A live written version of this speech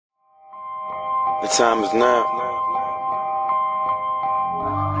The time is now.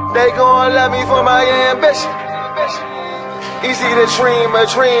 They gon' love me for my ambition. Easy to dream a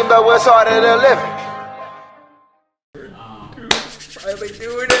dream, but what's harder to live? Finally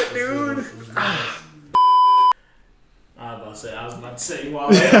doing it, dude. I was about to say you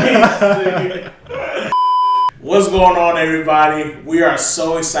all. What's going on, everybody? We are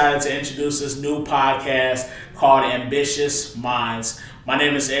so excited to introduce this new podcast called Ambitious Mindz. My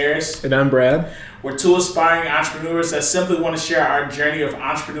name is Eris. And I'm Brad. We're two aspiring entrepreneurs that simply want to share our journey of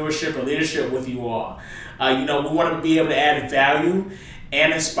entrepreneurship and leadership with you all. We want to be able to add value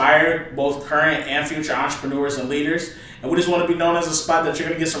and inspire both current and future entrepreneurs and leaders. And we just want to be known as a spot that you're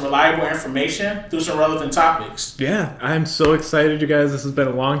going to get some reliable information through some relevant topics. Yeah, I'm so excited, you guys. This has been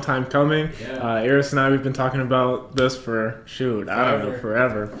a long time coming. Yeah. Eris and I, we've been talking about this for,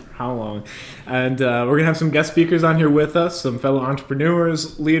 forever. How long? And we're going to have some guest speakers on here with us, some fellow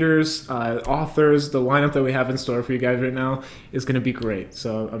entrepreneurs, leaders, authors. The lineup that we have in store for you guys right now is going to be great.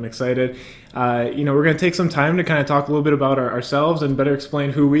 So I'm excited. We're going to take some time to kind of talk a little bit about ourselves and better explain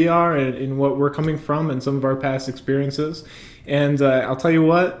who we are and what we're coming from and some of our past experiences. And I'll tell you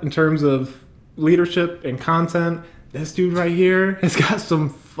what, in terms of leadership and content, this dude right here has got some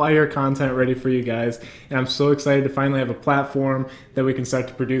fire content ready for you guys. And I'm so excited to finally have a platform that we can start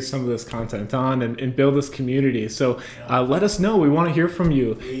to produce some of this content on and build this community. So let us know. We want to hear from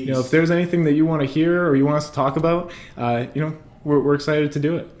you. Please. If there's anything that you want to hear or you want us to talk about, we're excited to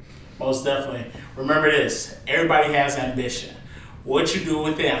do it. Most definitely. Remember this, everybody has ambition. What you do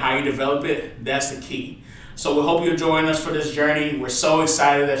with it and how you develop it, that's the key. So we hope you're joining us for this journey. We're so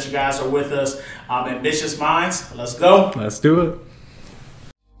excited that you guys are with us. Ambitious Mindz, let's go. Let's do it.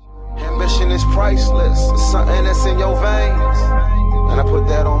 Ambition is priceless. It's something that's in your veins. And I put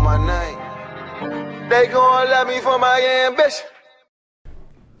that on my name. They gon' love me for my ambition.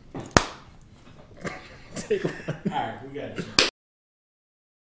 All right, we got it.